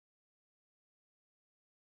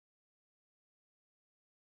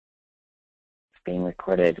being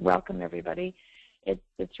recorded. Welcome, everybody.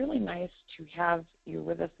 It's really nice to have you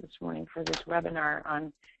with us this morning for this webinar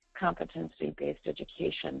on competency-based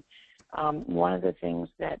education. One of the things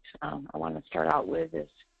that I want to start out with is,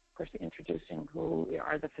 of course, introducing who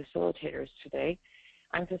are the facilitators today.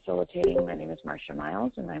 I'm facilitating. My name is Marcia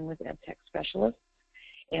Miles, and I'm with EdTech Specialists.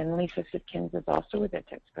 And Lisa Sitkins is also with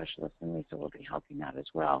EdTech Specialists, and Lisa will be helping out as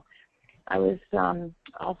well. I was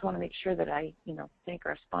also want to make sure that I, thank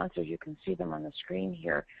our sponsors. You can see them on the screen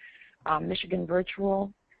here. Michigan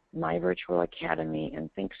Virtual, My Virtual Academy, and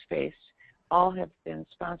ThinkSpace all have been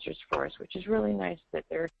sponsors for us, which is really nice that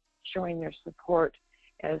they're showing their support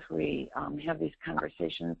as we have these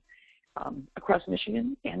conversations across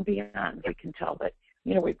Michigan and beyond. We can tell that,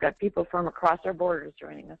 we've got people from across our borders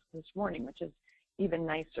joining us this morning, which is even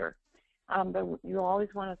nicer. But you always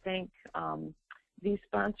want to thank these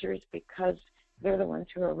sponsors because they're the ones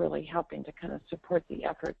who are really helping to kind of support the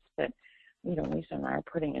efforts that, Lisa and I are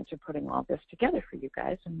putting into putting all this together for you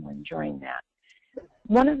guys, and we're enjoying that.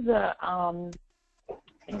 One of the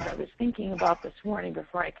things I was thinking about this morning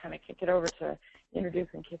before I kind of kick it over to introduce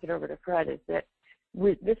and kick it over to Fred is that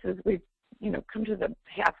we've come to the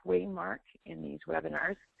halfway mark in these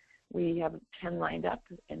webinars. We have 10 lined up,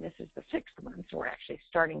 and this is the 6th one, so we're actually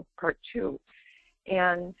starting part 2.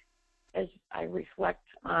 And as I reflect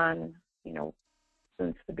on,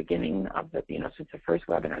 since the beginning of the, since the first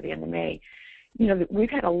webinar, the end of May, we've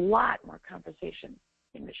had a lot more conversation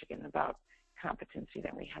in Michigan about competency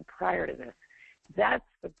than we had prior to this. That's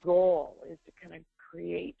the goal, is to kind of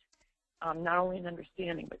create not only an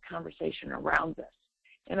understanding, but conversation around this.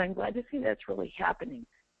 And I'm glad to see that's really happening.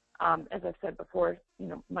 As I've said before,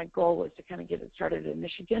 my goal was to kind of get it started in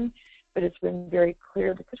Michigan, but it's been very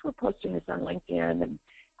clear because we're posting this on LinkedIn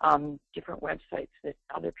and different websites that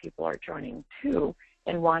other people are joining too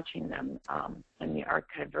and watching them in the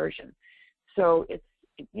archive version. So it's,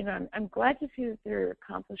 I'm glad to see that they're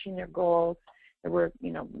accomplishing their goals, that we're,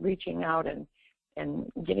 reaching out and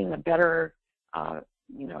getting a better, a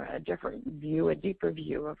different view, a deeper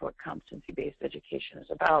view of what competency-based education is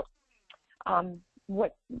about.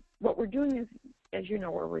 What we're doing is, as you know,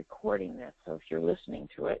 we're recording this, so if you're listening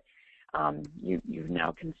to it, you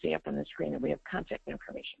now can see up on the screen that we have contact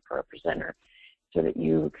information for our presenter so that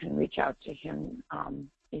you can reach out to him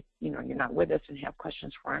if you're not with us and have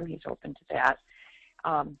questions for him. He's open to that.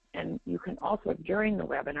 And you can also, during the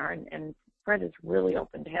webinar, and Fred is really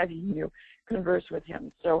open to having you converse with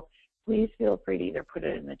him. So please feel free to either put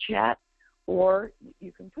it in the chat, or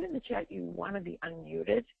you can put in the chat you want to be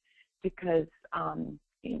unmuted, because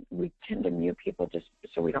we tend to mute people just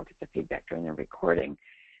so we don't get the feedback during the recording.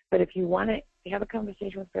 But if you want to have a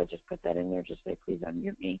conversation with Fred, just put that in there. Just say, please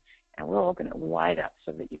unmute me, and we'll open it wide up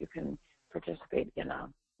so that you can participate in a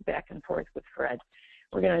back and forth with Fred.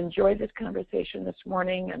 We're going to enjoy this conversation this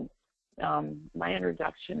morning, and my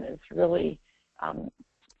introduction is really, I'm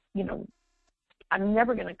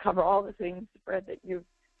never going to cover all the things, Fred, that you've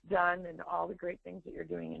done and all the great things that you're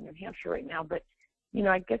doing in New Hampshire right now, but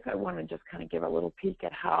I guess I want to just kind of give a little peek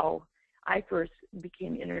at how I first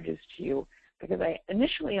became introduced to you, because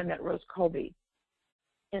initially I met Rose Colby,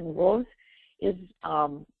 and Rose is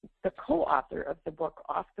the co-author of the book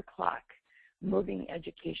Off the Clock, Moving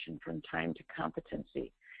Education from Time to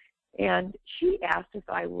Competency. And she asked if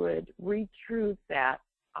I would read through that,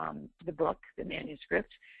 the book, the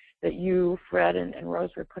manuscript, that you, Fred, and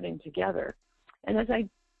Rose were putting together. And as I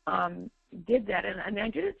did that, and I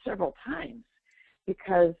did it several times,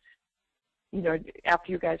 because,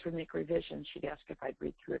 after you guys would make revisions, she'd ask if I'd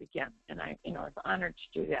read through it again. And I was honored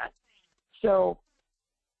to do that. So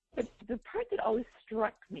the part that always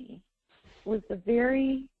struck me was the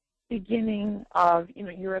very beginning of,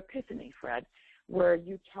 your epiphany, Fred, where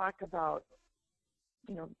you talk about,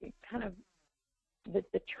 kind of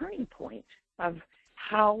the turning point of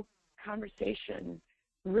how conversation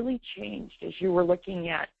really changed as you were looking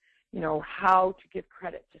at, how to give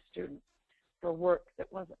credit to students for work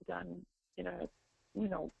that wasn't done in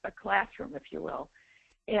a classroom, if you will.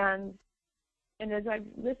 And as I've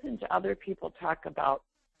listened to other people talk about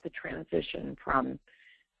the transition from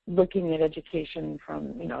looking at education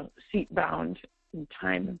from, seat-bound and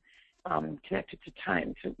time, connected to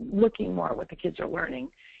time, to looking more at what the kids are learning,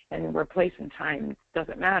 and replacing time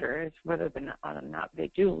doesn't matter, it's whether or not they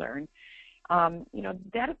do learn.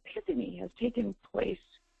 That epiphany has taken place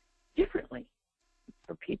differently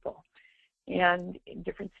for people, and in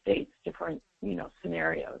different states, different,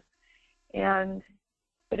 scenarios.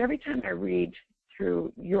 But every time I read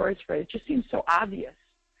through yours, Fred, it just seems so obvious.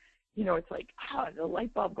 It's like, the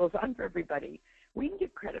light bulb goes on for everybody. We can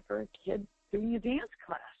give credit for a kid doing a dance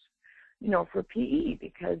class, for PE,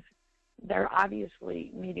 because, they're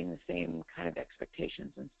obviously meeting the same kind of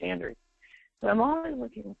expectations and standards. So I'm always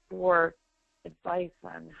looking for advice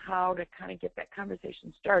on how to kind of get that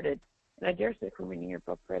conversation started. And I dare say from reading your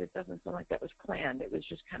book, Fred, it doesn't sound like that was planned. It was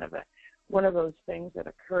just kind of one of those things that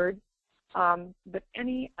occurred. But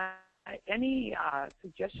any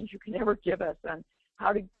suggestions you can ever give us on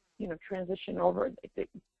how to, transition over,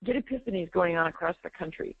 get epiphanies going on across the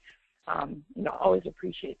country. Always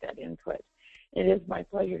appreciate that input. It is my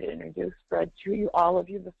pleasure to introduce Fred to all of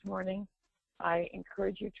you this morning. I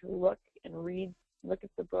encourage you to look at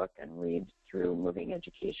the book and read through Moving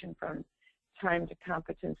Education from Time to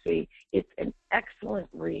Competency. It's an excellent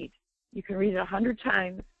read. You can read it 100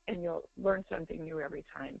 times and you'll learn something new every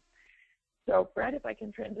time. So Fred, if I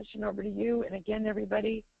can transition over to you, and again,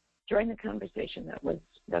 everybody, join the conversation.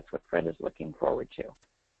 That's what Fred is looking forward to.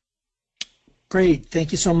 Great.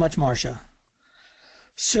 Thank you so much, Marcia.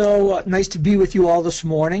 So nice to be with you all this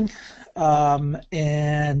morning.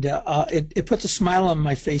 It puts a smile on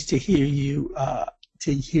my face to hear you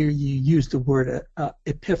use the word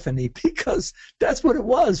epiphany, because that's what it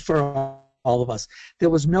was for all of us. There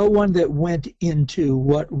was no one that went into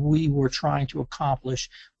what we were trying to accomplish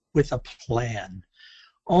with a plan.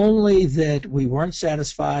 Only that we weren't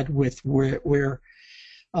satisfied with where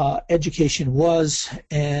education was,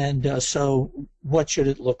 and so what should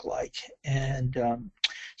it look like? And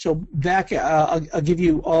so back, I'll give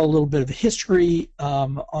you all a little bit of history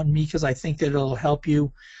on me, because I think that it'll help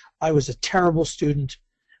you. I was a terrible student.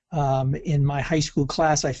 In my high school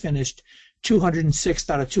class, I finished 206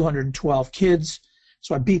 out of 212 kids,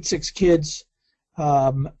 so I beat 6 kids.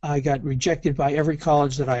 I got rejected by every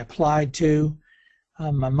college that I applied to.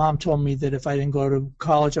 My mom told me that if I didn't go to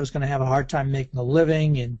college, I was going to have a hard time making a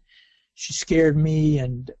living, and she scared me.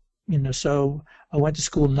 And so I went to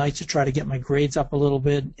school nights to try to get my grades up a little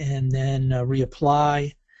bit, and then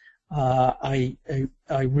reapply. I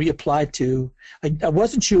reapplied to. I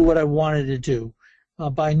wasn't sure what I wanted to do,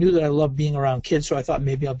 but I knew that I loved being around kids, so I thought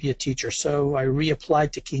maybe I'll be a teacher. So I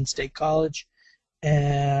reapplied to Keene State College,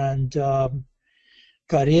 and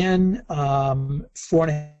got in.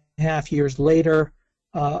 4.5 years later,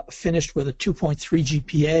 finished with a 2.3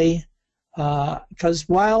 GPA. Because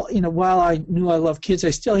while I knew I loved kids, I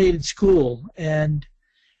still hated school. And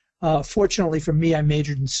fortunately for me, I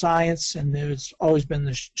majored in science, and there's always been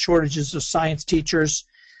the shortages of science teachers.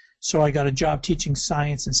 So I got a job teaching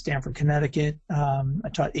science in Stamford, Connecticut. I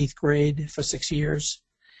taught 8th grade for 6 years,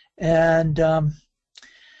 and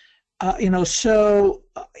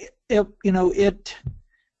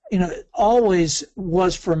it always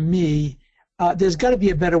was for me. There's got to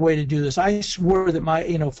be a better way to do this. I swore that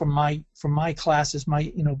from my classes,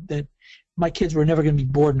 that my kids were never going to be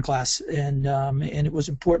bored in class, and it was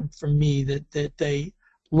important for me that they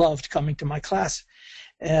loved coming to my class,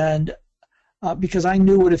 and because I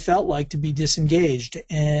knew what it felt like to be disengaged.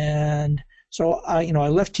 And so I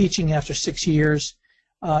left teaching after 6 years.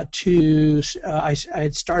 I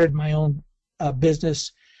had started my own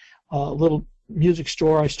business, a little music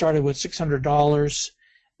store. I started with $600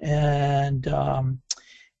 and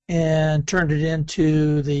turned it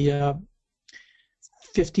into the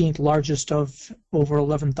 15th largest of over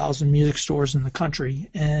 11,000 music stores in the country.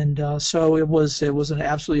 And so it was an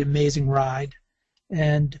absolutely amazing ride.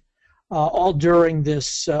 And all during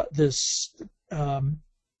this time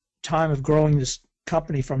of growing this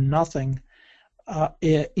company from nothing, I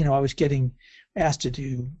was getting asked to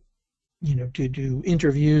do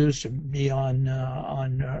interviews, to be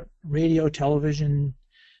on radio, television,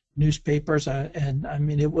 newspapers, and I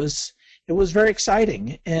mean it was very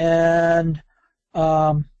exciting. And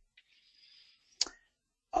when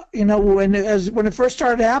it first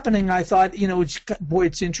started happening, I thought,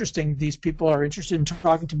 it's interesting. These people are interested in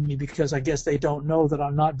talking to me because I guess they don't know that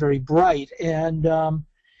I'm not very bright. And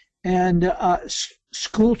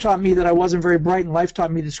school taught me that I wasn't very bright, and life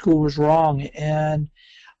taught me that school was wrong. And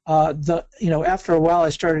after a while, I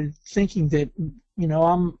started thinking that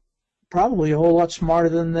I'm probably a whole lot smarter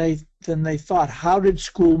than they thought. How did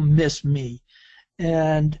school miss me,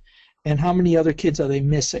 and how many other kids are they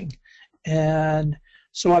missing? And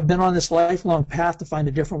so I've been on this lifelong path to find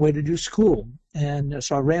a different way to do school. And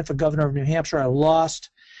so I ran for governor of New Hampshire. I lost,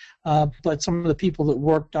 but some of the people that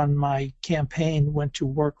worked on my campaign went to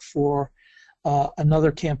work for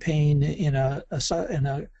another campaign in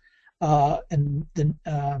the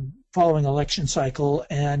following election cycle,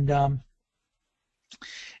 and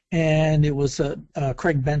it was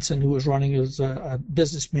Craig Benson who was running as a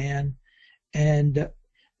businessman, and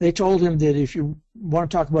they told him that if you want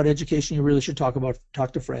to talk about education, you really should talk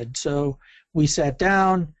to Fred. So we sat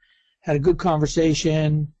down, had a good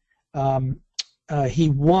conversation. he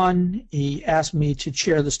won. He asked me to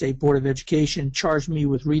chair the State Board of Education, charged me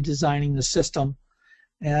with redesigning the system,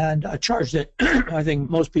 and a charge that I think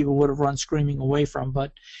most people would have run screaming away from,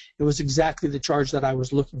 but it was exactly the charge that I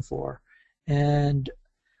was looking for. And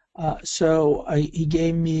so he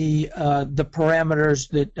gave me the parameters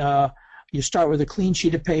that you start with a clean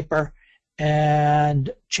sheet of paper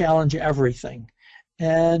and challenge everything.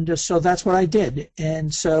 And so that's what I did.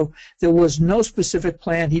 And so there was no specific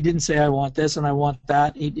plan. He didn't say, I want this and I want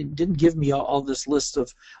that. He didn't give me all this list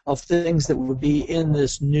of things that would be in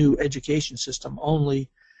this new education system, only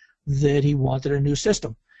that he wanted a new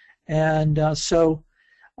system. And so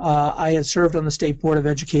I had served on the State Board of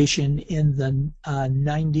Education in the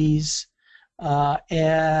 90s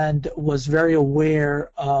and was very aware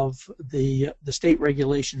of the state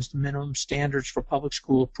regulations, the minimum standards for public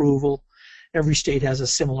school approval. Every state has a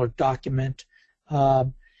similar document.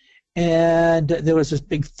 And there was this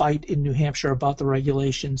big fight in New Hampshire about the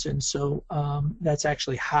regulations, and so that's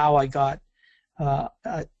actually how I got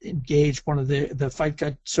engaged. The fight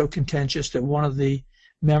got so contentious that one of the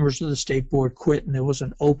members of the state board quit, and there was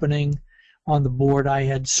an opening on the board. I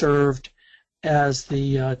had served as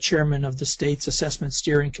the chairman of the state's assessment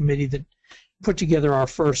steering committee that put together our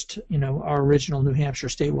first, our original New Hampshire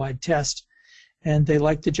statewide test. And they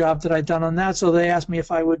liked the job that I'd done on that, so they asked me if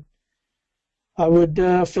I would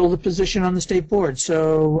fill the position on the state board.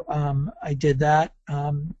 So I did that.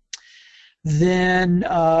 Then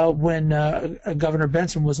when Governor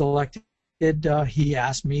Benson was elected, he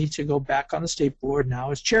asked me to go back on the state board now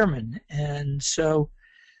as chairman. And so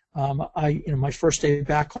my first day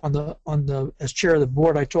back as chair of the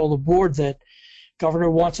board, I told the board that Governor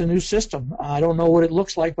wants a new system. I don't know what it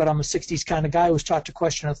looks like, but I'm a 60s kind of guy who was taught to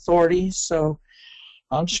question authority. So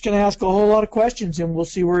I'm just going to ask a whole lot of questions, and we'll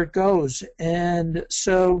see where it goes. And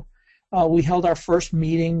so we held our first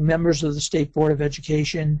meeting, members of the State Board of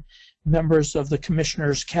Education, members of the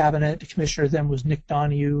Commissioner's Cabinet. The Commissioner then was Nick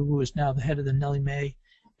Donahue, who is now the head of the Nellie Mae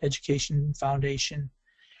Education Foundation.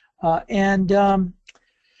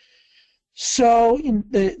 So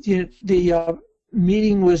the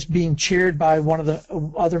meeting was being chaired by one of the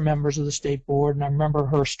other members of the state board, and I remember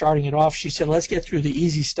her starting it off. She said, "Let's get through the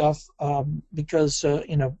easy stuff because we're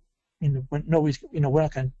not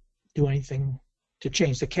going to do anything to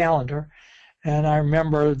change the calendar." And I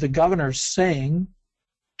remember the governor saying,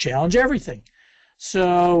 "Challenge everything."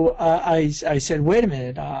 So I said, "Wait a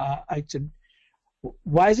minute." I said,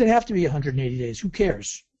 "Why does it have to be 180 days? Who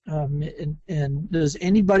cares? And does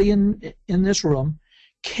anybody in this room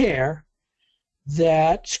care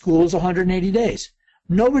that school is 180 days?"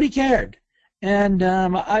 Nobody cared, and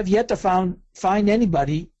I've yet to find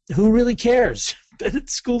anybody who really cares that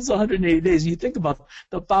school's 180 days. You think about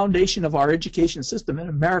the foundation of our education system in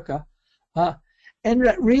America, and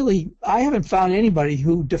really, I haven't found anybody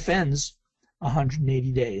who defends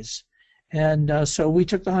 180 days. And so we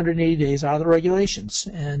took the 180 days out of the regulations,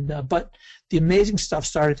 and but the amazing stuff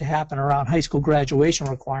started to happen around high school graduation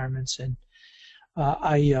requirements. And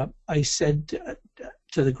I said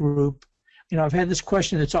to the group, I've had this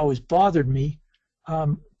question that's always bothered me.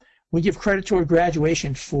 We give credit toward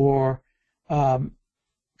graduation for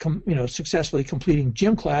successfully completing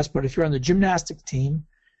gym class, but if you're on the gymnastics team,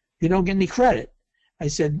 you don't get any credit. I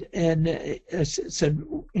said,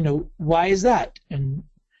 why is that? And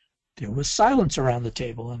there was silence around the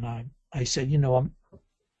table, and I said, I'm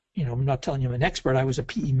not telling you I'm an expert. I was a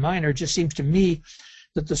PE minor. It just seems to me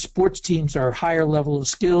that the sports teams are a higher level of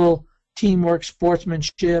skill, teamwork,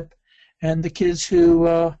 sportsmanship, and the kids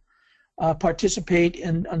who participate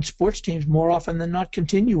on sports teams more often than not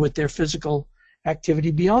continue with their physical activity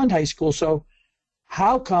beyond high school. So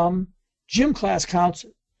how come gym class counts,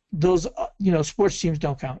 those sports teams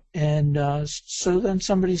don't count? And so then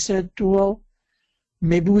somebody said, well,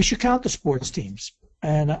 maybe we should count the sports teams.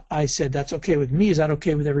 And I said, that's okay with me. Is that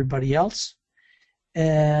okay with everybody else?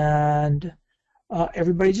 And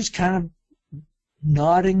everybody just kind of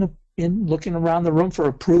nodding in, looking around the room for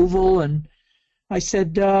approval. And I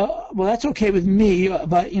said, well, that's okay with me,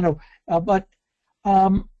 but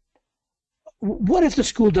what if the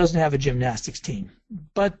school doesn't have a gymnastics team,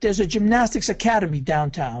 but there's a gymnastics academy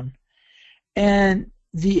downtown, and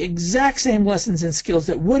the exact same lessons and skills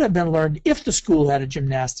that would have been learned if the school had a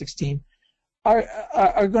gymnastics team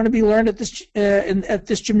are going to be learned at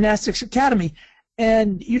this gymnastics academy.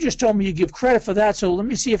 And you just told me you give credit for that, so let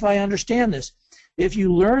me see if I understand this. If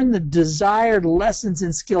you learn the desired lessons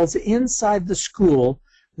and skills inside the school,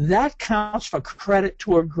 that counts for credit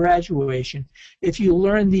toward graduation. If you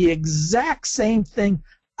learn the exact same thing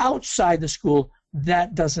outside the school,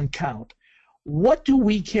 that doesn't count. What do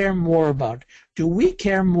we care more about? Do we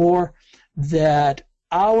care more that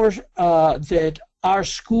our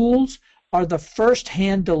schools are the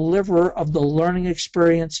first-hand deliverer of the learning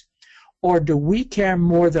experience, or do we care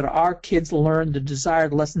more that our kids learn the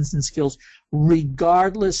desired lessons and skills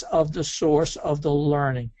regardless of the source of the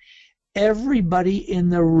learning? Everybody in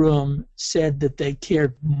the room said that they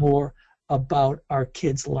cared more about our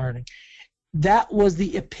kids learning. That was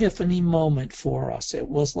the epiphany moment for us. It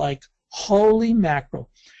was like, holy mackerel.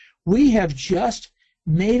 We have just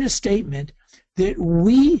made a statement that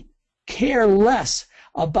we care less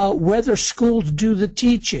about whether schools do the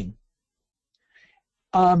teaching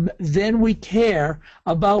than we care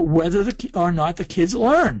about whether or not the kids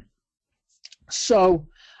learn. So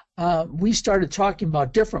we started talking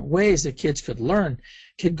about different ways that kids could learn.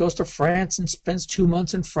 Kid goes to France and spends 2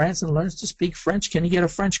 months in France and learns to speak French. Can he get a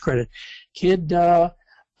French credit? Kid, does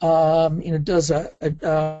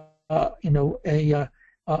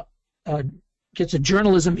gets a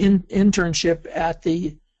journalism internship at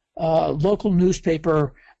the local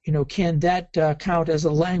newspaper. Can that count as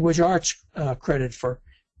a language arts credit for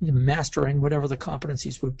mastering whatever the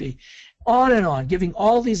competencies would be? On and on, giving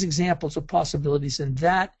all these examples of possibilities, and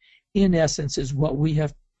that, in essence, is what we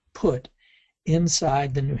have put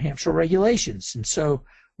inside the New Hampshire regulations. And so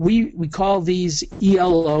we call these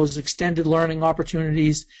ELOs, extended learning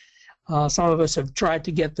opportunities. Some of us have tried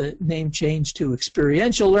to get the name changed to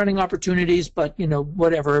experiential learning opportunities, but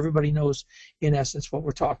whatever, everybody knows in essence what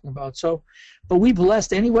we're talking about. So, but we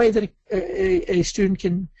blessed any way that a student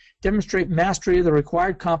can demonstrate mastery of the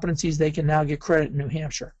required competencies, they can now get credit in New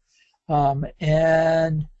Hampshire.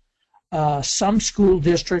 And some school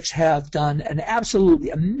districts have done an absolutely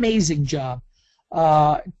amazing job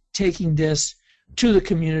taking this to the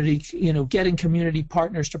community, getting community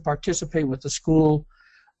partners to participate with the school.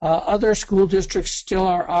 Other school districts still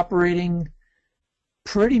are operating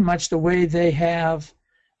pretty much the way they have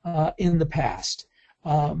in the past.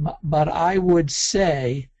 But I would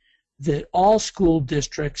say that all school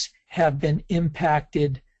districts have been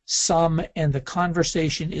impacted some, and the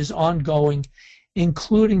conversation is ongoing,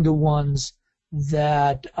 including the ones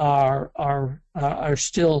that are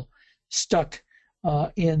still stuck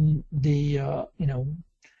in the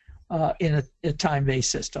in a time-based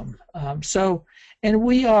system. And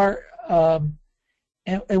we are, and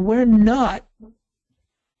we're not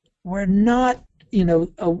where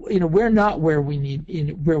we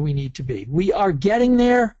need to be. We are getting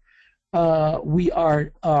there. We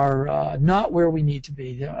are not where we need to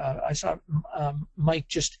be. I saw Mike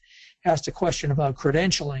just asked a question about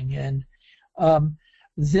credentialing, and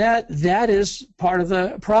that is part of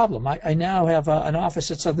the problem. I now have an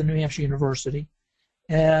office at Southern New Hampshire University,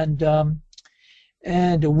 and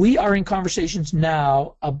we are in conversations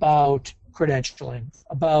now about credentialing,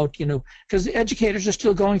 about, because the educators are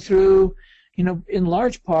still going through, in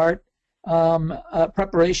large part,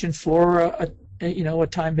 preparation for a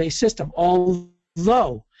time-based system.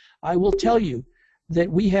 Although I will tell you that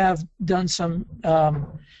we have done some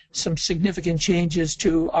significant changes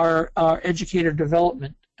to our educator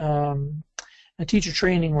development and teacher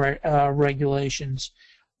training regulations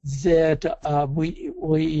that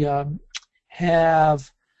we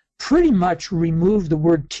have pretty much removed the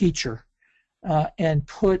word teacher and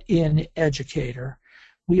put in educator.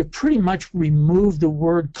 We have pretty much removed the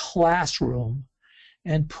word classroom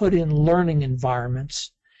and put in learning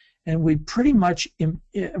environments. And we pretty much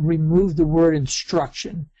removed the word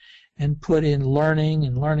instruction and put in learning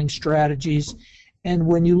and learning strategies. And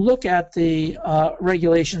when you look at the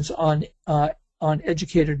regulations on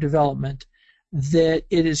educator development, that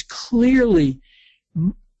it is clearly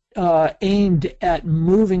aimed at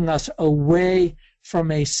moving us away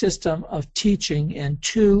from a system of teaching and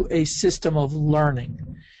to a system of learning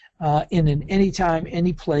in an anytime,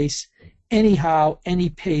 any place, anyhow, any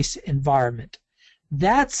pace environment.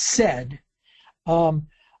 That said, and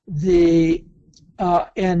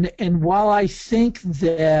while I think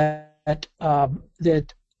that all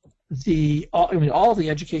the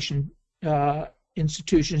education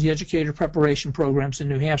institutions, the educator preparation programs in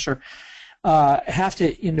New Hampshire have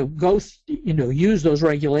to use those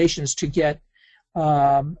regulations to get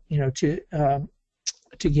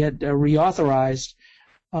reauthorized.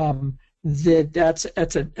 That's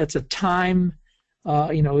a time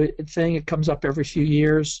thing. It comes up every few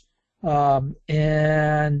years,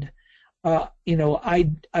 and I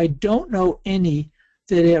don't know any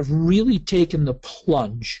that have really taken the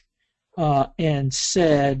plunge and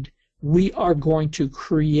said we are going to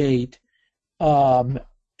create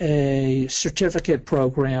a certificate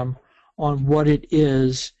program on what it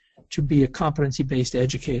is to be a competency-based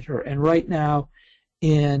educator. And right now,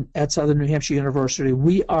 at Southern New Hampshire University,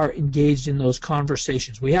 we are engaged in those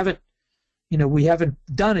conversations. We haven't we haven't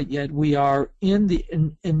done it yet. We are in the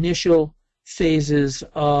initial phases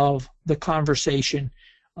of the conversation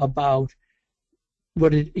about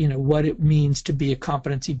what it means to be a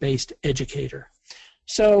competency-based educator.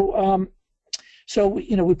 So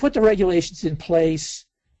we put the regulations in place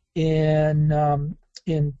in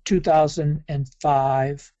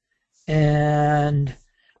 2005, and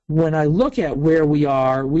when I look at where we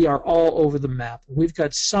are all over the map. We've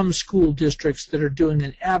got some school districts that are doing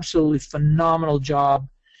an absolutely phenomenal job.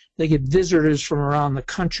 They get visitors from around the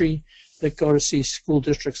country that go to see school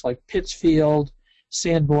districts like Pittsfield,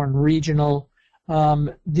 Sanborn Regional.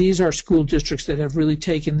 These are school districts that have really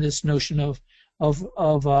taken this notion of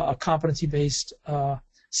a competency-based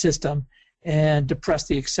system and depressed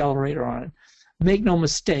the accelerator on it. Make no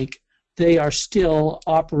mistake, they are still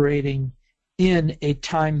operating in a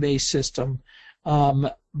time-based system,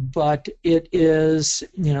 but it is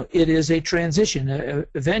a transition.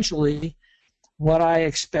 Eventually, what I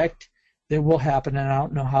expect that will happen, and I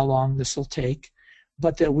don't know how long this will take,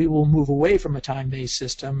 but that we will move away from a time-based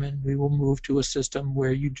system and we will move to a system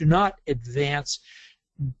where you do not advance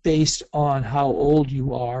based on how old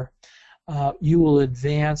you are. You will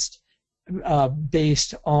advance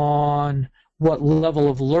based on what level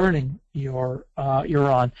of learning you're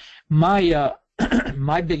on. My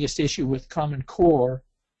my biggest issue with Common Core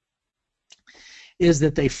is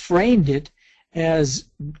that they framed it as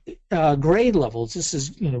grade levels. This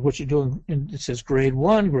is what you're doing. It says grade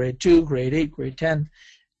 1, grade 2, grade 8, grade 10,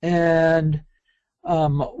 and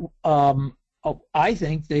I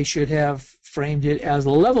think they should have framed it as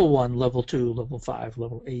level 1, level 2, level 5,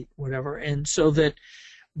 level 8, whatever, and so that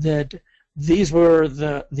these were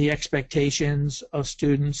the expectations of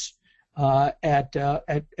students at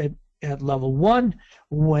level 1.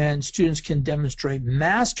 When students can demonstrate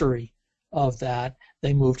mastery of that,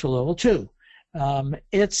 they move to level 2.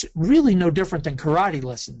 It's really no different than karate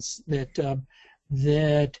lessons. That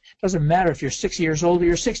doesn't matter if you're 6 years old or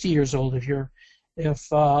you're 60 years old. If you're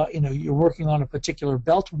working on a particular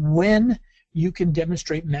belt, when you can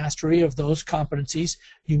demonstrate mastery of those competencies,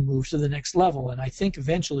 you move to the next level. And I think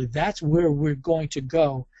eventually that's where we're going to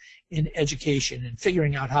go in education, and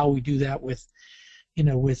figuring out how we do that with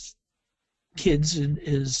kids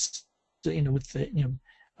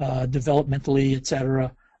developmentally,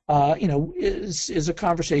 etc. Is a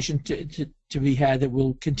conversation to be had that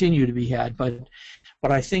will continue to be had. But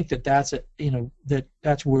I think that's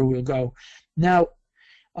where we'll go. Now,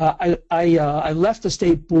 I left the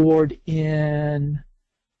state board in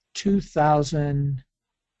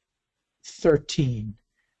 2013,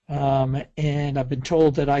 and I've been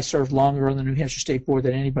told that I served longer on the New Hampshire State Board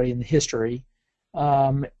than anybody in the history.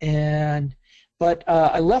 But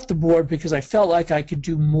I left the board because I felt like I could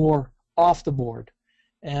do more off the board,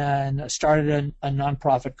 and started a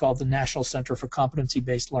nonprofit called the National Center for Competency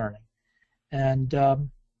Based Learning, and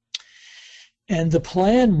the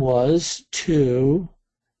plan was to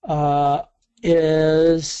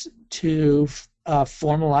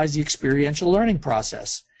formalize the experiential learning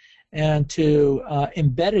process, and to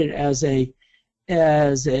embed it as a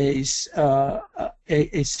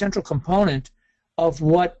central component of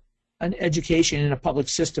what an education in a public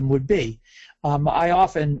system would be. I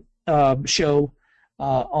often show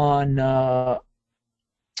on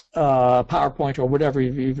PowerPoint or whatever,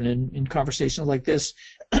 even in conversations like this,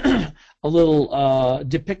 a little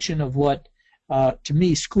depiction of what to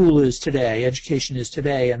me school is today, education is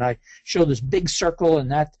today, and I show this big circle,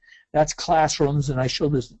 and that's classrooms, and I show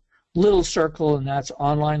this little circle, and that's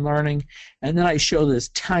online learning, and then I show this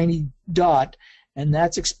tiny dot, and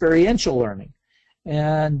that's experiential learning,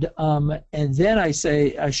 and then I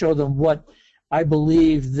show them what I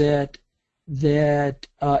believe that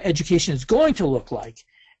education is going to look like,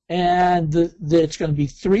 and that it's going to be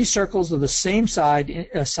 3 circles of the same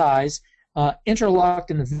size,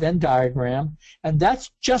 interlocked in a Venn diagram, and that's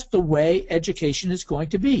just the way education is going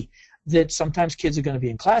to be. That sometimes kids are going to be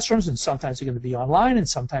in classrooms, and sometimes they're going to be online, and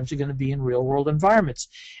sometimes they're going to be in real-world environments.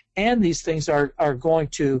 And these things are going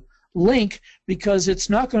to link, because it's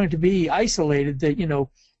not going to be isolated that,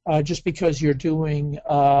 just because you're doing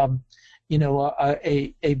a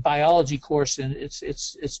biology course, and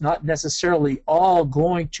it's not necessarily all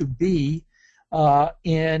going to be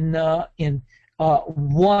in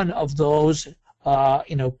one of those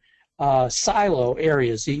silo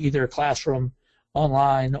areas, either classroom,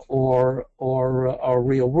 online, or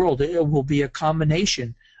real world. It will be a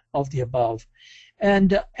combination of the above,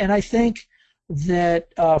 and I think that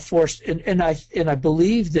I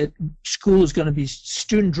believe that school is going to be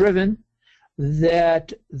student driven.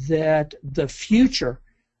 That the future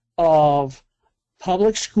of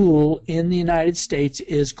public school in the United States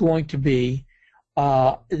is going to be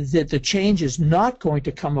that the change is not going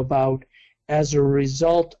to come about as a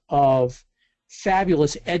result of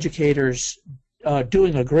fabulous educators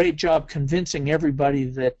doing a great job convincing everybody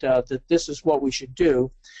that that this is what we should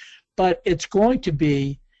do, but it's going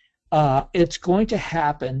to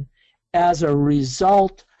happen as a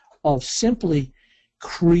result of simply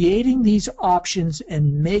creating these options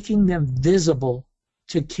and making them visible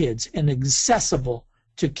to kids and accessible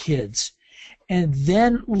to kids, and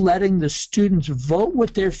then letting the students vote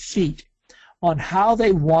with their feet on how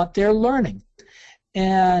they want their learning.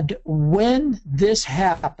 And when this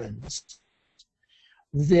happens,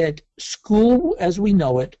 that school as we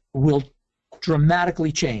know it will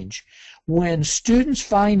dramatically change. When students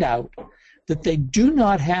find out that they do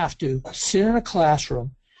not have to sit in a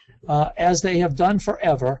classroom as they have done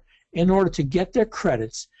forever in order to get their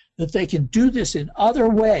credits, that they can do this in other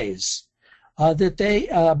ways, that they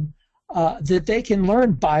can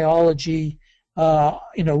learn biology,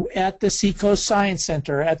 at the Seacoast Science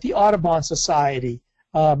Center, at the Audubon Society,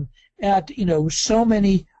 at so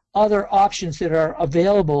many other options that are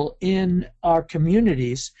available in our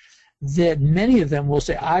communities, that many of them will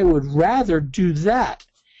say, I would rather do that.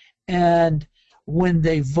 And when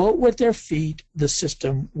they vote with their feet, the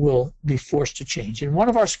system will be forced to change. In one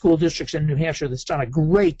of our school districts in New Hampshire that's done a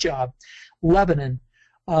great job, Lebanon,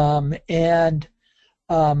 the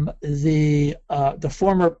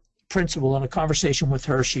former principal, in a conversation with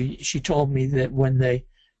her, she told me that when they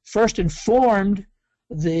first informed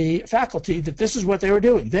the faculty that this is what they were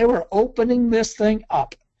doing, they were opening this thing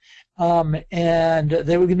up, and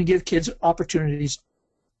they were going to give kids opportunities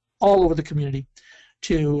all over the community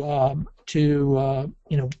to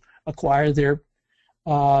acquire their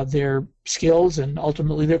skills and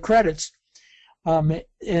ultimately their credits. And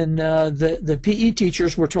the PE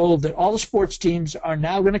teachers were told that all the sports teams are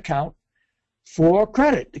now going to count for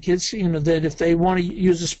credit. The kids, that if they want to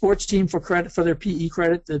use a sports team for credit for their PE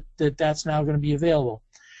credit, that's now going to be available.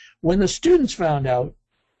 When the students found out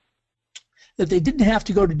that they didn't have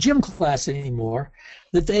to go to gym class anymore,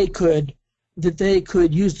 that they could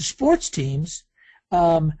use the sports teams,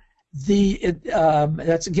 that's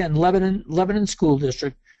again Lebanon School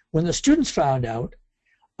District. When the students found out,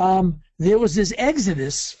 there was this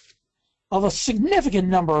exodus of a significant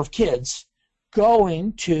number of kids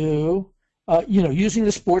going to using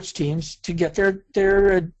the sports teams to get their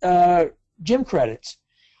gym credits.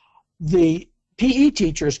 The PE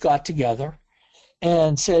teachers got together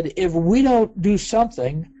and said, if we don't do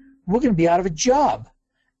something, we're going to be out of a job.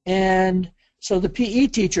 And so the PE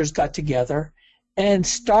teachers got together and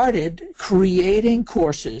started creating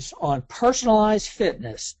courses on personalized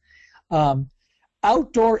fitness,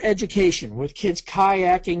 outdoor education with kids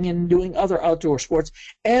kayaking and doing other outdoor sports,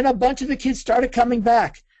 and a bunch of the kids started coming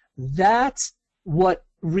back. That's what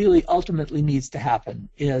really ultimately needs to happen,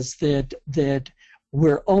 is that the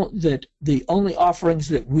only offerings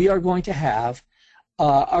that we are going to have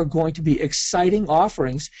are going to be exciting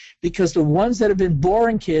offerings, because the ones that have been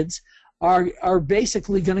boring kids are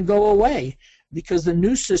basically going to go away, because the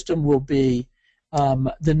new system will be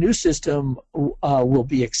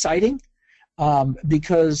exciting,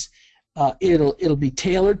 because it'll be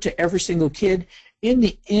tailored to every single kid.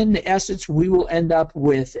 In essence, we will end up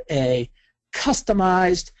with a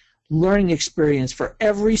customized learning experience for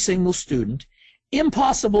every single student.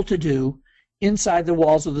 Impossible to do inside the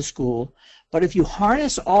walls of the school, but if you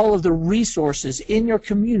harness all of the resources in your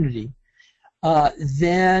community,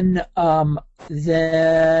 then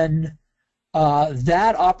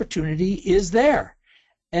that opportunity is there.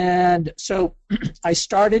 And so I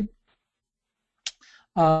started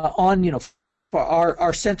for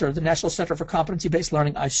our center, the National Center for Competency Based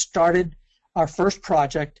Learning, I started our first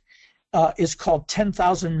project is called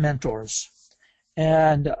 10,000 Mentors.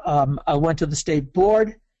 And I went to the state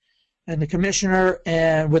board and the commissioner,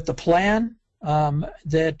 and with the plan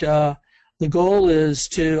that the goal is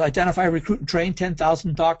to identify, recruit, and train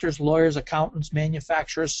 10,000 doctors, lawyers, accountants,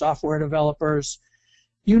 manufacturers, software developers,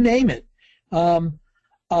 you name it,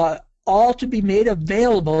 all to be made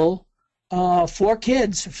available for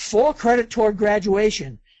kids, full credit toward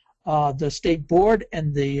graduation. The state board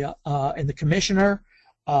and the commissioner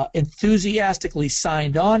enthusiastically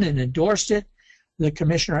signed on and endorsed it. The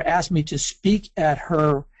commissioner asked me to speak at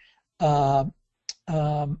her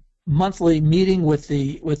monthly meeting with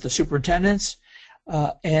the superintendents,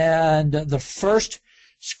 and the first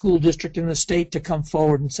school district in the state to come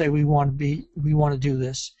forward and say we want to do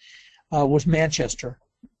this was Manchester.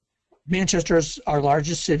 Manchester is our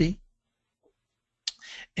largest city,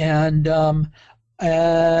 and so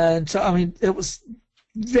I mean it was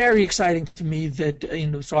very exciting to me that,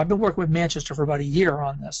 so I've been working with Manchester for about a year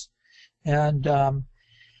on this, and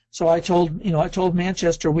so I told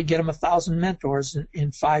Manchester we'd get them 1,000 mentors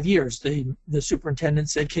in 5 years. The superintendent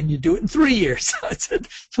said, "Can you do it in 3 years?" I said,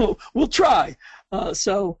 "So we'll try."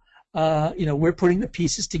 We're putting the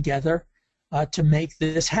pieces together to make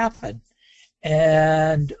this happen,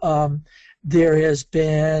 and there has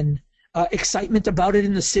been excitement about it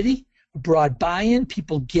in the city, broad buy-in.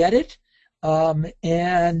 People get it, Southern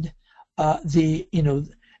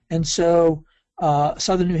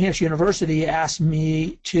New Hampshire University asked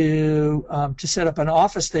me to set up an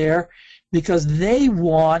office there because they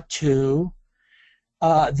want to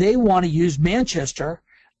use Manchester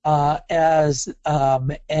as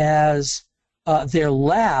their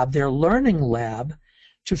lab, their learning lab,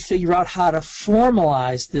 to figure out how to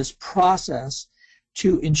formalize this process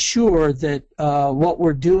to ensure that what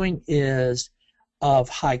we're doing is of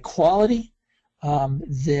high quality,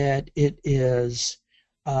 that it is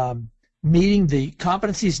meeting the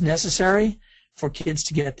competencies necessary for kids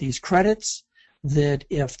to get these credits, that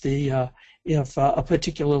if a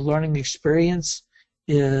particular learning experience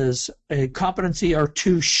is a competency or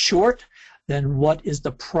two short, then what is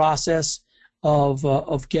the process of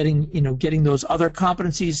getting those other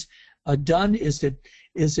competencies done? Is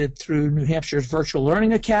it through New Hampshire's Virtual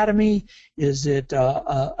Learning Academy? Is it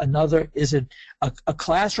Is it a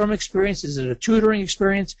classroom experience? Is it a tutoring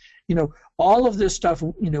experience? All of this stuff.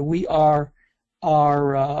 We are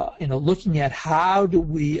looking at how do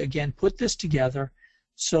we again put this together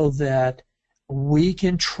so that we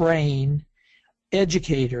can train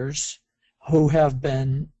educators who have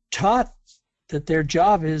been taught that their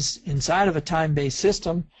job is inside of a time-based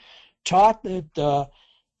system, taught that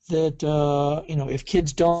if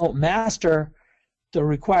kids don't master the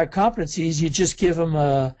required competencies, you just give them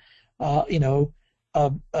a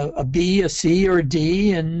B, a C, or a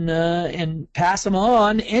D, and pass them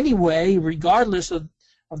on anyway, regardless of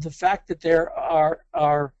the fact that there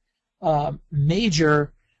are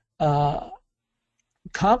major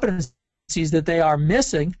competencies that they are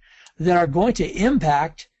missing that are going to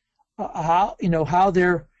impact how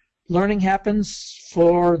their learning happens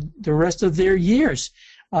for the rest of their years.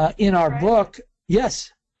 In our book,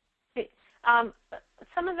 yes.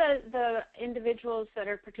 Some of the individuals that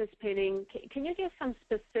are participating, can you give some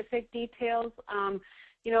specific details?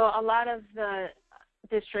 A lot of the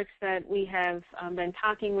districts that we have been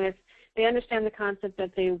talking with, they understand the concept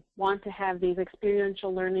that they want to have these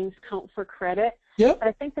experiential learnings count for credit. Yep. But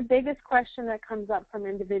I think the biggest question that comes up from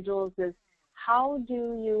individuals is, how do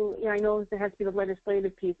you, I know there has to be the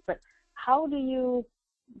legislative piece, but how do you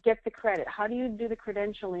get the credit? How do you do the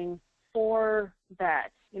credentialing for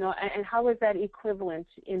that? And how is that equivalent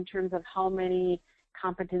in terms of how many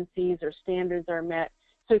competencies or standards are met?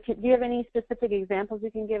 So do you have any specific examples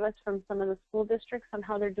you can give us from some of the school districts on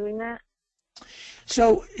how they're doing that?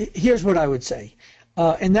 So here's what I would say,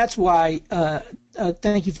 and that's why,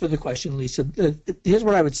 thank you for the question, Lisa. Here's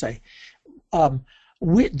what I would say.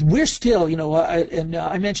 We're still, and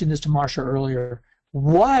I mentioned this to Marcia earlier,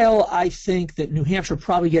 while I think that New Hampshire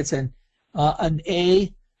probably gets an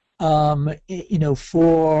A,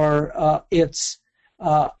 for its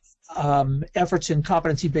efforts in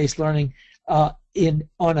competency-based learning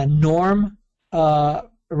on a norm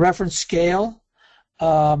reference scale,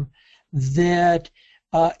 that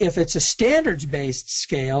if it's a standards-based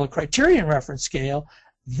scale, a criterion reference scale,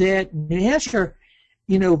 that New Hampshire,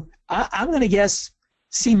 I'm going to guess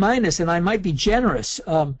C-, and I might be generous,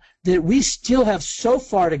 that we still have so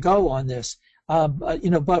far to go on this,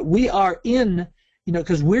 but we are in,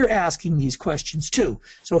 because we're asking these questions too.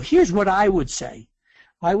 So here's what I would say.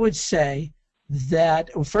 I would say that,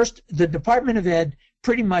 first, the Department of Ed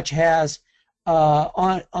pretty much has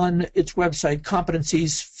on its website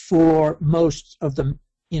competencies for most of the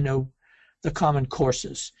common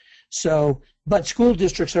courses. So, but school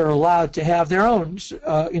districts are allowed to have their own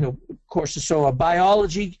courses. So a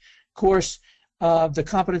biology course, the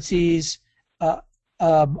competencies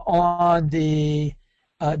on the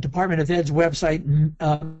Department of Ed's website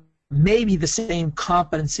may be the same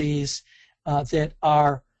competencies that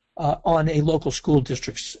are on a local school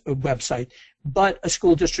district's website, but a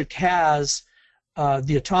school district has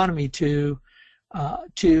the autonomy to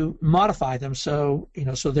modify them, so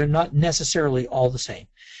so they're not necessarily all the same.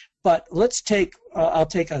 But let's take I'll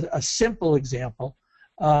take a simple example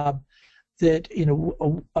that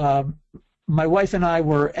my wife and I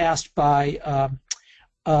were asked by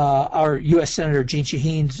our U.S. Senator Jeanne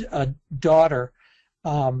Shaheen's daughter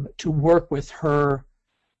to work with her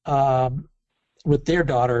with their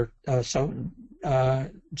daughter,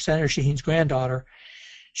 Senator Shaheen's granddaughter,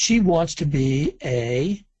 she wants to be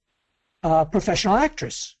a professional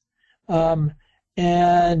actress. And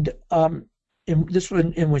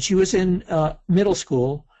when she was in middle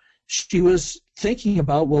school, she was thinking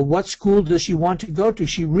about, well, what school does she want to go to?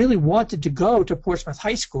 She really wanted to go to Portsmouth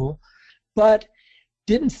High School, but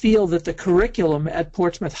didn't feel that the curriculum at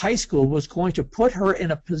Portsmouth High School was going to put her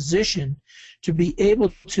in a position to be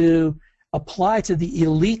able to apply to the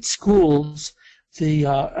elite schools,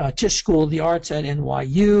 the Tisch School of the Arts at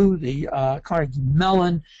NYU, the Carnegie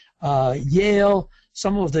Mellon, Yale,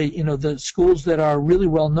 some of the the schools that are really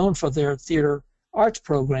well known for their theater arts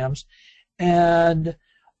programs. And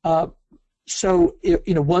so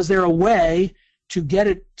was there a way to get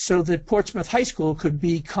it so that Portsmouth High School could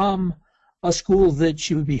become a school that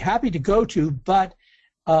she would be happy to go to, but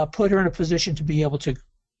put her in a position to be able to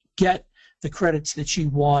get the credits that she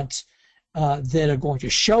wants, that are going to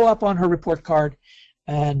show up on her report card,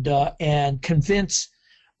 and convince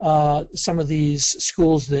some of these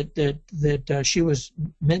schools that she was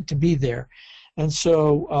meant to be there. And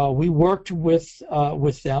so we worked with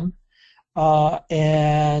them,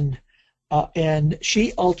 and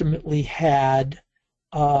she ultimately had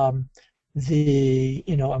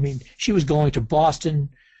she was going to Boston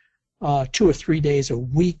 2 or 3 days a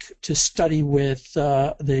week to study with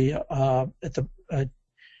at the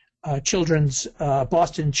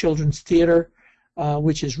Boston Children's Theater,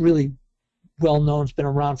 which is really well known. It's been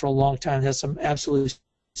around for a long time. It has some absolutely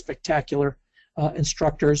spectacular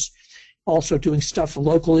instructors. Also doing stuff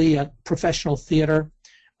locally at professional theater.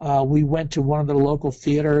 We went to one of the local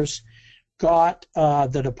theaters, got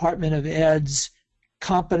the Department of Ed's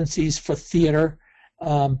competencies for theater,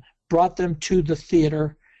 brought them to the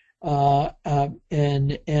theater,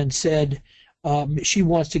 and said she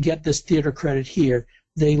wants to get this theater credit here.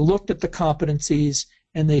 They looked at the competencies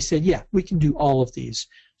and they said, yeah, we can do all of these.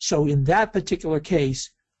 So in that particular case,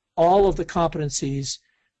 all of the competencies,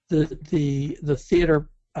 the theater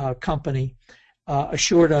company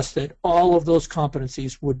assured us that all of those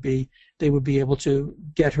competencies they would be able to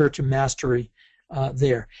get her to mastery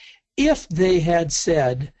there. If they had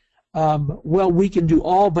said, well, we can do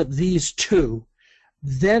all but these two,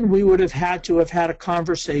 then we would have had a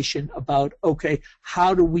conversation about, okay,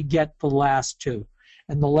 how do we get the last two?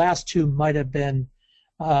 And the last two might have been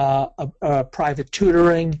private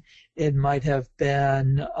tutoring. It might have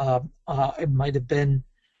been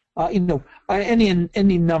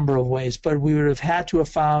any number of ways, but we would have had to have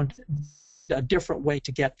found a different way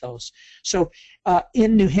to get those. So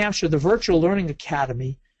in New Hampshire, the Virtual Learning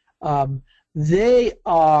Academy, they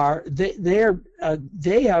are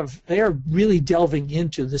really delving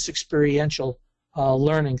into this experiential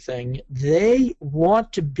learning thing. They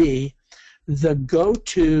want to be the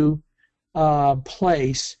go-to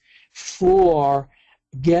place for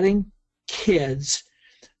getting kids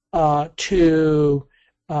to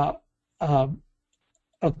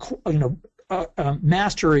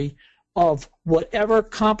mastery of whatever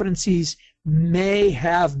competencies may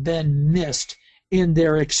have been missed in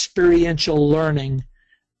their experiential learning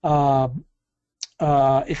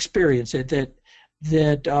experience. The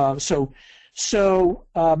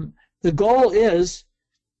goal is,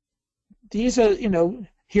 these are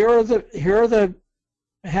here are the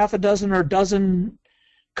half a dozen or dozen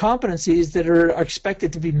competencies that are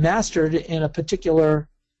expected to be mastered in a particular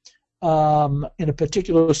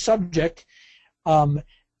subject.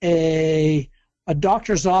 A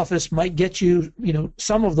doctor's office might get you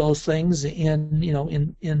some of those things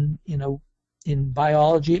in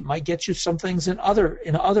biology. It might get you some things in other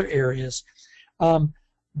areas,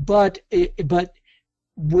 but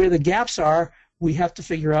where the gaps are, we have to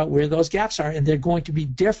figure out where those gaps are, and they're going to be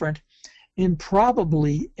different in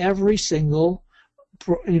probably every single,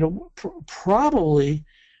 probably,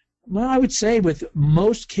 well, I would say with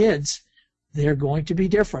most kids, they're going to be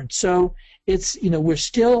different. So it's, we're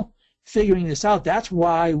still figuring this out. That's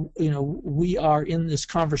why, we are in this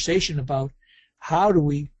conversation about how do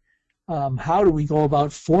we go about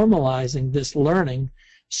formalizing this learning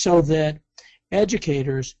so that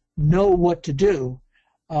educators know what to do.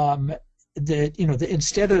 That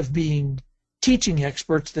instead of being teaching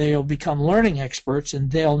experts, they'll become learning experts, and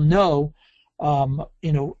they'll know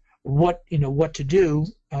what to do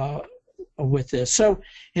with this. So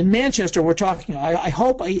in Manchester, we're talking. I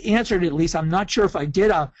hope I answered it, at least. I'm not sure if I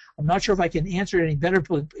did. I'm not sure if I can answer it any better.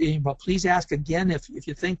 But please ask again if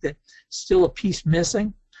you think that still a piece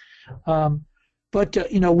missing. But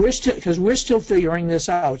we're still figuring this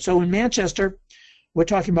out. So in Manchester, we're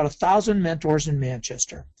talking about 1,000 mentors in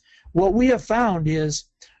Manchester. What we have found is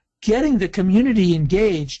getting the community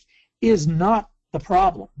engaged is not the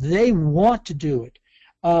problem. They want to do it.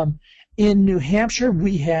 in New Hampshire,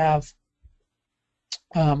 we have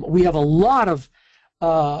a lot of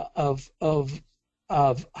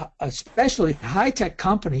especially high-tech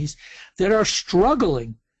companies that are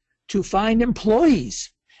struggling to find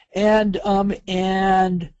employees, and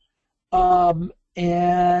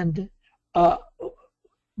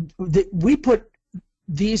we put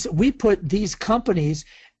these companies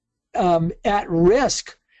at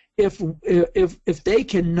risk if they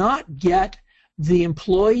cannot get the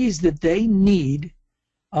employees that they need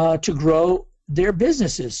to grow their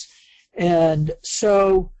businesses. And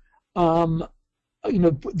so that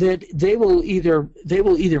they will either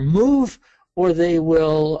move, or they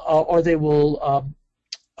will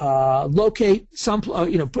locate some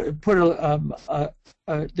put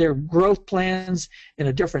their growth plans in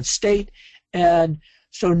a different state. And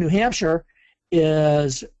so New Hampshire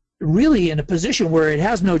is really in a position where it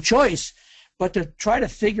has no choice but to try to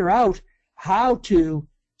figure out how to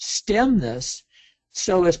stem this.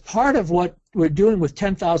 So as part of what we're doing with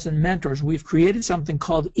 10,000 Mentors, we've created something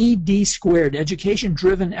called ED Squared, Education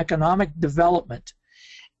Driven Economic Development.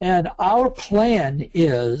 And our plan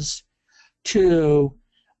is to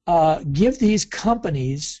give these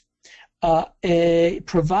companies,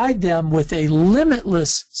 provide them with a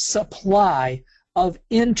limitless supply of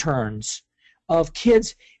interns, of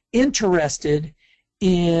kids interested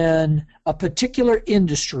in a particular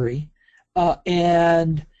industry,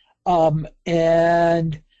 and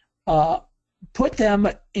put them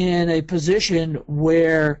in a position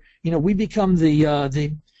where we become the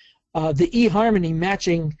eHarmony,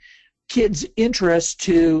 matching kids' interests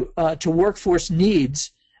to workforce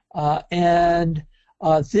needs, and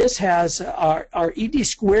this has our ED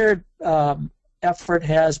Squared effort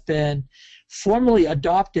has been formally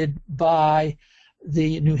adopted by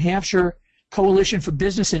the New Hampshire Coalition for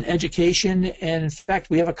Business and Education, and in fact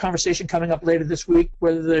we have a conversation coming up later this week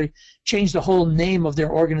whether they change the whole name of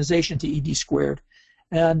their organization to ED Squared.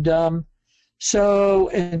 And what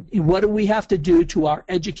do we have to do to our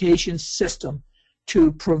education system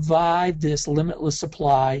to provide this limitless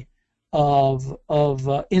supply of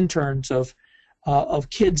interns, of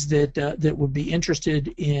kids that would be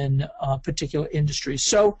interested in particular industries?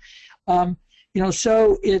 So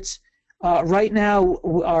so it's right now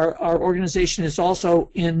our organization is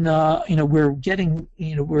also in we're getting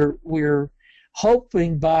we're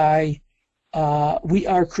hoping by we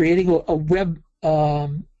are creating a web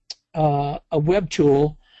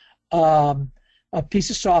tool, a piece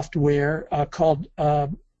of software called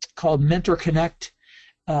Mentor Connect,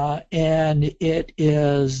 and it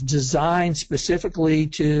is designed specifically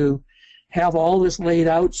to have all this laid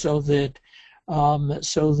out so that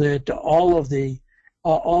all of the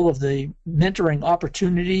mentoring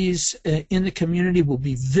opportunities in the community will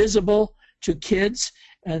be visible to kids,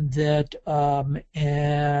 and that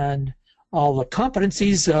and all the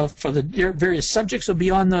competencies for the various subjects will be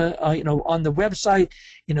on the on the website.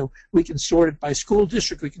 We can sort it by school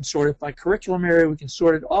district, we can sort it by curriculum area, we can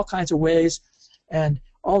sort it all kinds of ways, and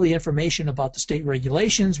all the information about the state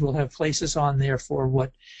regulations. We'll have places on there for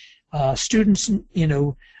what students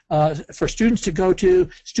for students to go to.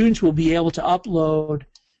 Students will be able to upload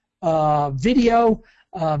video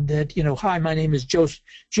that hi, my name is Joe.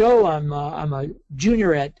 I'm a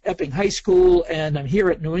junior at Epping High School, and I'm here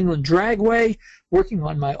at New England Dragway working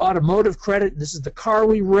on my automotive credit. This is the car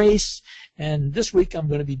we race, and this week I'm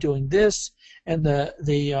going to be doing this. And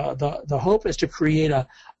the hope is to create a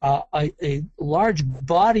large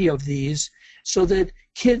body of these so that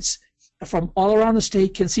kids from all around the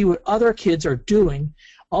state can see what other kids are doing.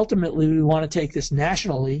 Ultimately, we want to take this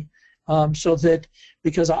nationally, so that,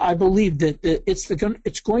 because I believe that it's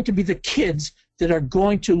going to be the kids that are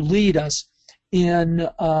going to lead us in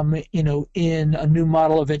in a new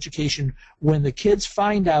model of education, when the kids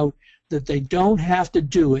find out that they don't have to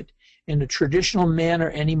do it in a traditional manner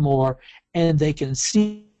anymore, and they can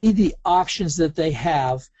see the options that they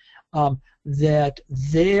have, that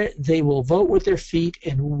they will vote with their feet,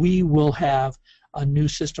 and we will have a new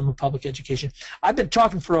system of public education. I've been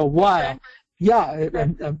talking for a while. Yeah,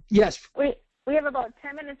 yes. We have about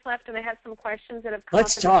 10 minutes left, and I have some questions that have come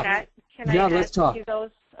Let's up talk. in the chat. Can Yeah, I let's ask talk. you those?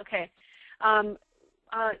 Okay.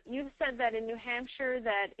 You've said that in New Hampshire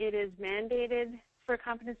that it is mandated for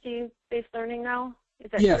competency-based learning now.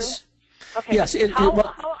 Is that Yes. true? Okay. Yes.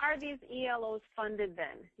 How are these ELOs funded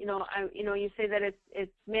then? You say that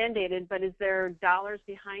it's mandated, but is there dollars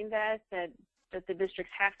behind that the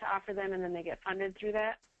districts have to offer them, and then they get funded through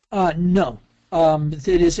that? No.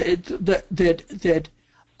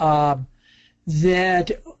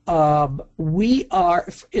 We are.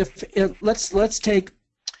 Let's take.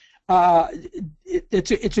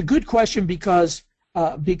 It's a good question because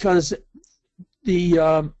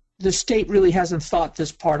the state really hasn't thought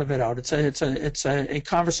this part of it out. It's a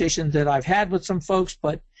conversation that I've had with some folks,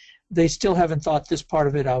 but they still haven't thought this part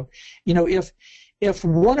of it out. You know, if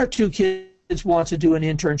one or two kids want to do an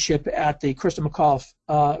internship at the Krista McAuliffe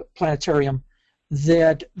Planetarium,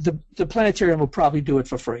 that the planetarium will probably do it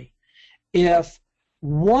for free. If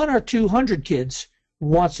 100 or 200 kids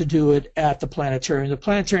wants to do it at the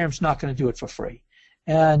planetarium's not going to do it for free.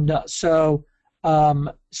 And so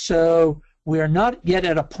we are not yet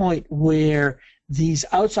at a point where these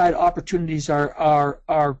outside opportunities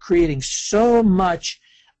are creating so much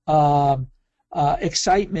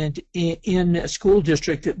excitement in a school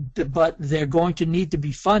district, but they're going to need to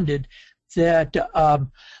be funded, that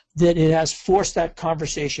it has forced that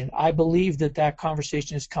conversation. I believe that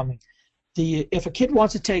conversation is coming. If a kid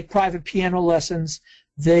wants to take private piano lessons,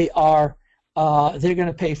 they're going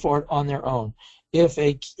to pay for it on their own. If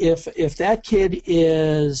that kid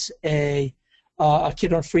is a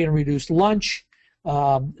kid on free and reduced lunch,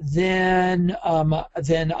 then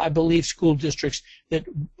I believe school districts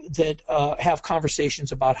that have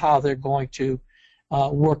conversations about how they're going to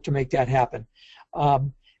work to make that happen.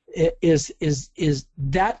 Is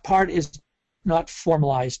that part is not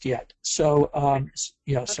formalized yet? So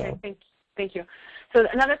yeah. Okay, So thank you. So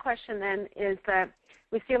another question then is that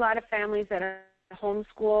we see a lot of families that are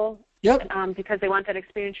homeschool. Yep. Because they want that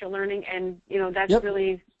experiential learning, and you know that's Yep.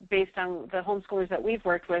 really based on the homeschoolers that we've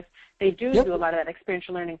worked with. They do Yep. do a lot of that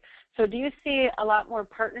experiential learning. So do you see a lot more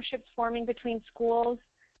partnerships forming between schools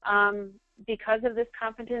because of this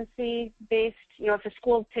competency-based? You know, if a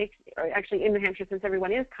school takes, or actually in New Hampshire, since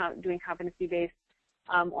everyone is doing competency-based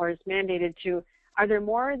or is mandated to, are there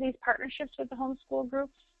more of these partnerships with the homeschool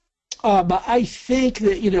groups? But I think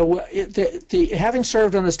that, you know, having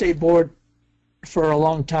served on the state board for a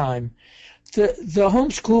long time, the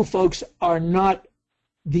homeschool folks are not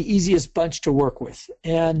the easiest bunch to work with,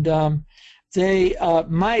 and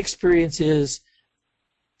my experience is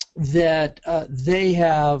that they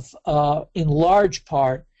have, in large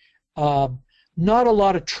part, not a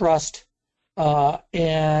lot of trust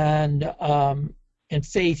and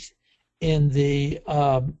faith in the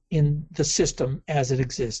system as it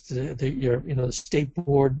exists. The state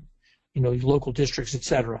board, local districts,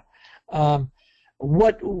 etc.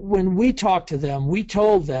 When we talked to them, we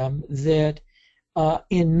told them that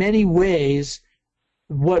in many ways,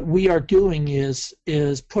 what we are doing is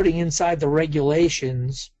putting inside the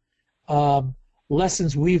regulations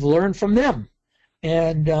lessons we've learned from them.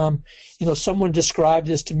 And someone described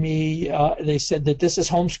this to me. They said that this is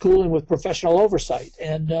homeschooling with professional oversight,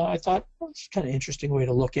 and I thought, well, it's kind of interesting way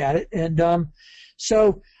to look at it. And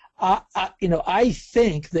so I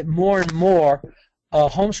think that more and more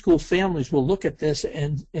homeschool families will look at this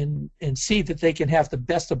and see that they can have the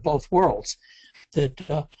best of both worlds,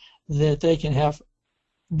 that they can have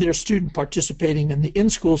their student participating in the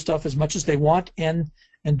in-school stuff as much as they want, and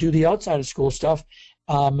do the outside of school stuff,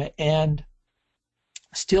 and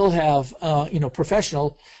still have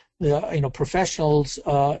professionals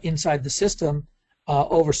inside the system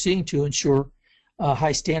overseeing to ensure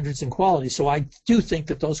high standards and quality. So I do think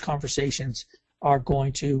that those conversations are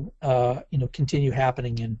going to continue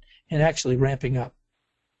happening and actually ramping up.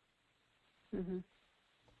 Mm-hmm.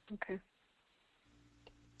 Okay.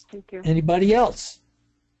 Thank you. Anybody else?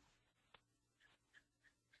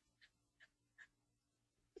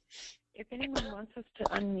 If anyone wants us to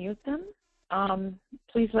unmute them,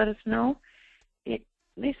 please let us know.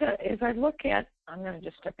 Lisa, as I look at, I'm going to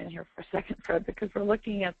just step in here for a second, Fred, because we're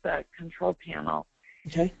looking at the control panel.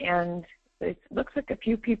 Okay. And it looks like a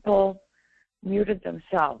few people muted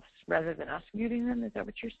themselves rather than us muting them. Is that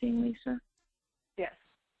what you're seeing, Lisa? Yes.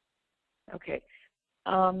 Okay.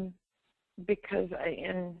 Because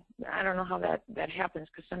I don't know how that happens,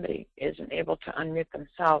 because somebody isn't able to unmute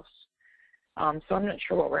themselves. So I'm not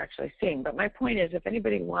sure what we're actually seeing. But my point is, if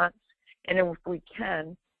anybody wants, and if we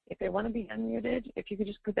can, if they want to be unmuted, if you could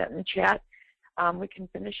just put that in the chat, we can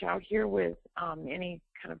finish out here with any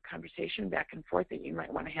kind of conversation back and forth that you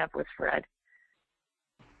might want to have with Fred.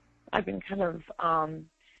 I've been kind of,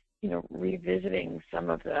 revisiting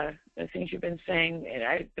some of the things you've been saying.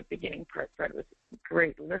 And the beginning part, Fred, was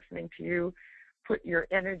great listening to you put your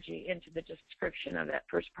energy into the description of that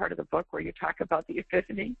first part of the book where you talk about the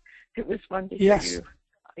epiphany. It was fun to hear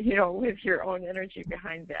you, with your own energy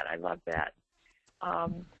behind that. I love that.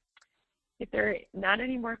 If there are not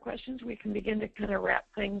any more questions, we can begin to kind of wrap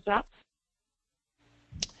things up.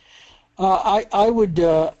 I would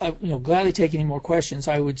gladly take any more questions.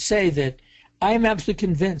 I would say that I am absolutely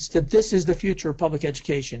convinced that this is the future of public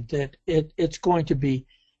education, that it's going to be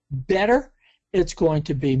better, it's going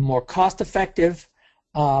to be more cost effective,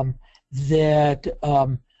 that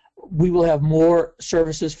we will have more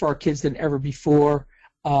services for our kids than ever before.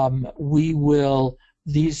 We will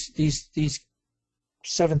these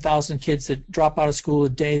 7,000 kids that drop out of school a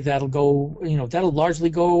day, that'll largely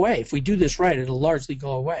go away. If we do this right, it'll largely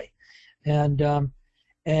go away, and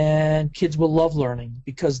kids will love learning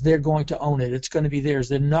because they're going to own it. It's going to be theirs.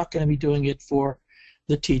 They're not going to be doing it for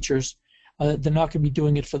the teachers. They're not going to be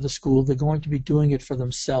doing it for the school. They're going to be doing it for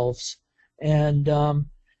themselves. And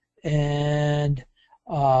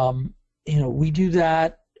we do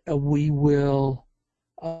that. We will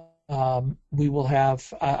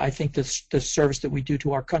have. I think the service that we do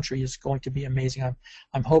to our country is going to be amazing.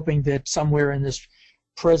 I'm hoping that somewhere in this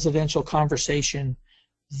presidential conversation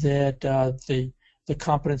that the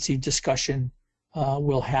competency discussion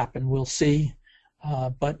will happen. We'll see,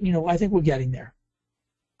 but I think we're getting there.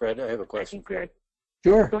 Fred, I have a question.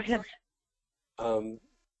 Sure. Go ahead.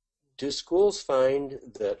 Do schools find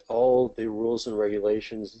that all the rules and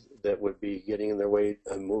regulations that would be getting in their way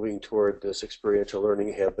and moving toward this experiential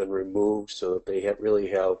learning have been removed so that they really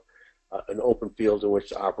have an open field in which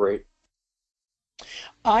to operate?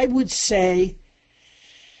 I would say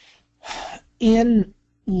in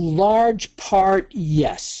large part,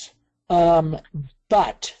 yes.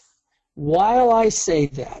 But while I say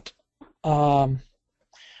that, I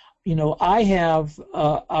have,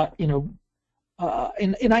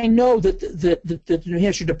 and I know that the New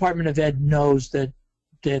Hampshire Department of Ed knows that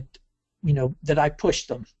I push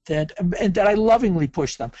them, and that I lovingly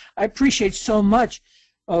push them. I appreciate so much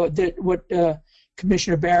that what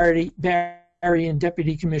Commissioner Barry and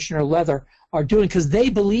Deputy Commissioner Leather are doing, because they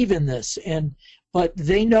believe in this, but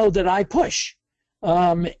they know that I push,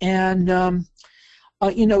 there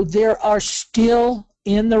are still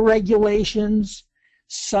in the regulations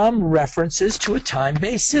some references to a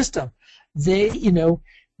time-based system. They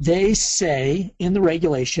say in the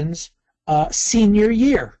regulations senior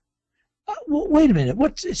year. Wait a minute.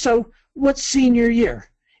 What's senior year?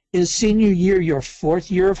 Is senior year your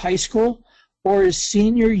fourth year of high school, or is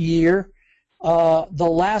senior year the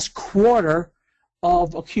last quarter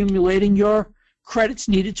of accumulating your credits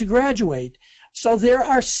needed to graduate? So there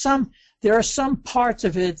are some parts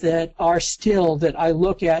of it that are still that I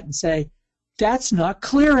look at and say that's not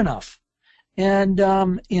clear enough. And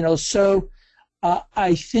so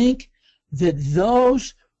I think that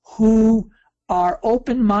those who are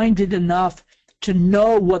open-minded enough to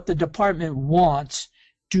know what the department wants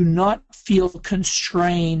do not feel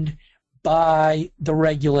constrained by the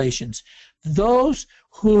regulations. Those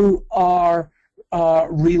who are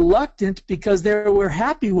reluctant because they were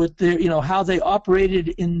happy with how they operated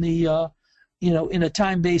in the in a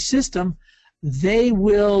time-based system, they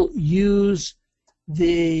will use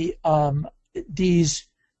the these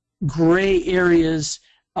gray areas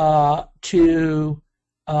to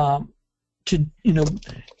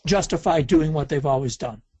justify doing what they've always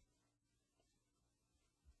done.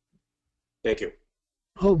 Thank you.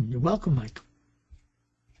 Oh, you're welcome, Mike.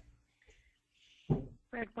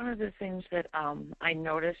 Fred, one of the things that I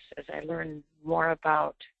notice as I learn more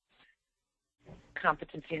about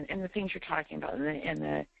competency and the things you're talking about, and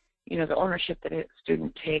the ownership that a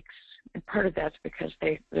student takes, and part of that's because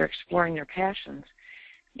they're exploring their passions.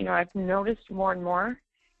 I've noticed more and more,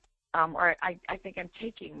 or I think I'm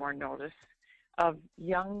taking more notice of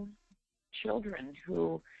young children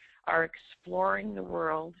who are exploring the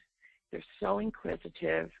world. They're so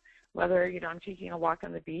inquisitive, whether, I'm taking a walk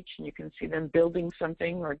on the beach and you can see them building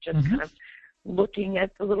something or just kind of looking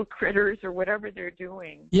at the little critters or whatever they're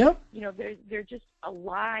doing. Yep. They're just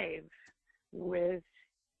alive with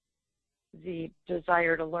the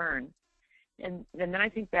desire to learn. And then I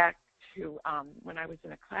think back to when I was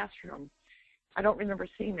in a classroom, I don't remember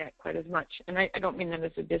seeing that quite as much. And I don't mean that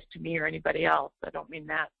as a diss to me or anybody else. I don't mean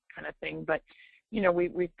that kind of thing. But,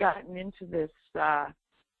 we've gotten into this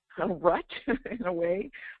rut, in a way,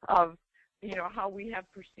 of, how we have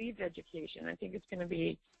perceived education. I think it's going to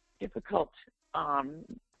be difficult,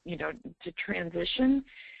 to transition.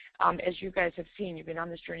 As you guys have seen, you've been on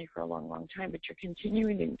this journey for a long, long time, but you're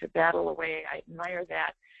continuing to battle away. I admire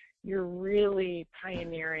that. You're really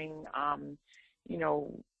pioneering,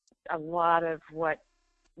 a lot of what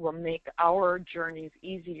will make our journeys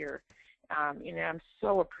easier. I'm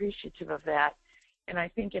so appreciative of that. And I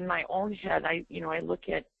think in my own head, I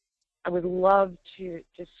would love to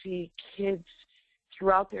see kids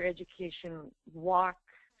throughout their education walk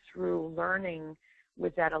through learning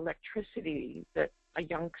with that electricity that a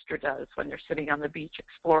youngster does when they're sitting on the beach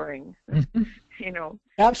exploring.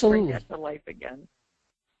 Absolutely. Bring that to life again.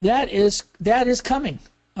 That is coming.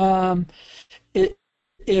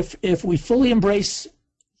 If we fully embrace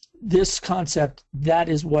this concept, that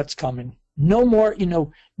is what's coming. No more,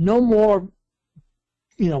 no more,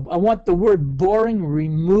 I want the word boring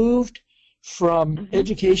removed from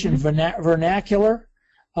education vernacular,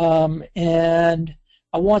 and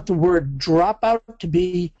I want the word dropout to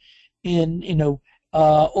be in,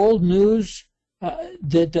 old news.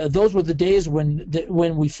 That those were the days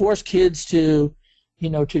when we forced kids to,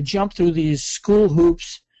 to jump through these school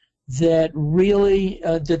hoops that really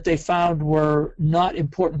that they found were not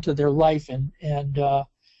important to their life and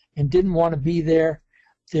didn't want to be there.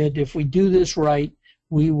 That if we do this right,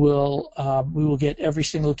 we will get every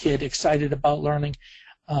single kid excited about learning.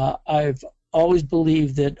 I've always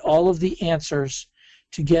believed that all of the answers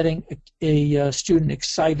to getting a student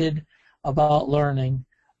excited about learning,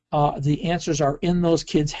 the answers are in those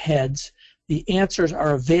kids' heads. The answers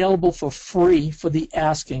are available for free for the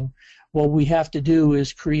asking. What we have to do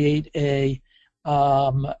is create an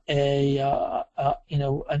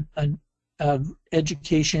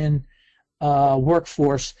education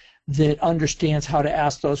workforce that understands how to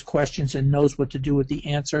ask those questions and knows what to do with the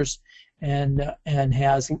answers, and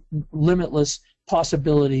has limitless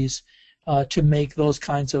possibilities to make those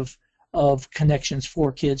kinds of connections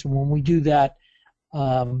for kids. And when we do that,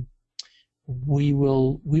 we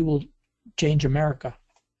will change America.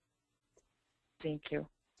 Thank you.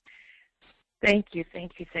 Thank you,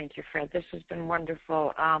 Fred. This has been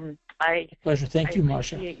wonderful. Pleasure. Thank you,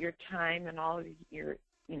 Marcia. I appreciate your time and all of your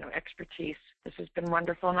expertise. This has been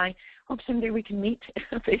wonderful, and I hope someday we can meet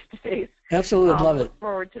face to face. Absolutely, love it. Look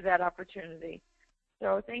forward to that opportunity.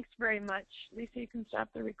 So thanks very much, Lisa. You can stop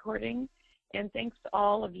the recording, and thanks to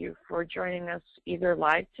all of you for joining us either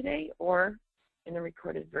live today or in the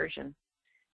recorded version.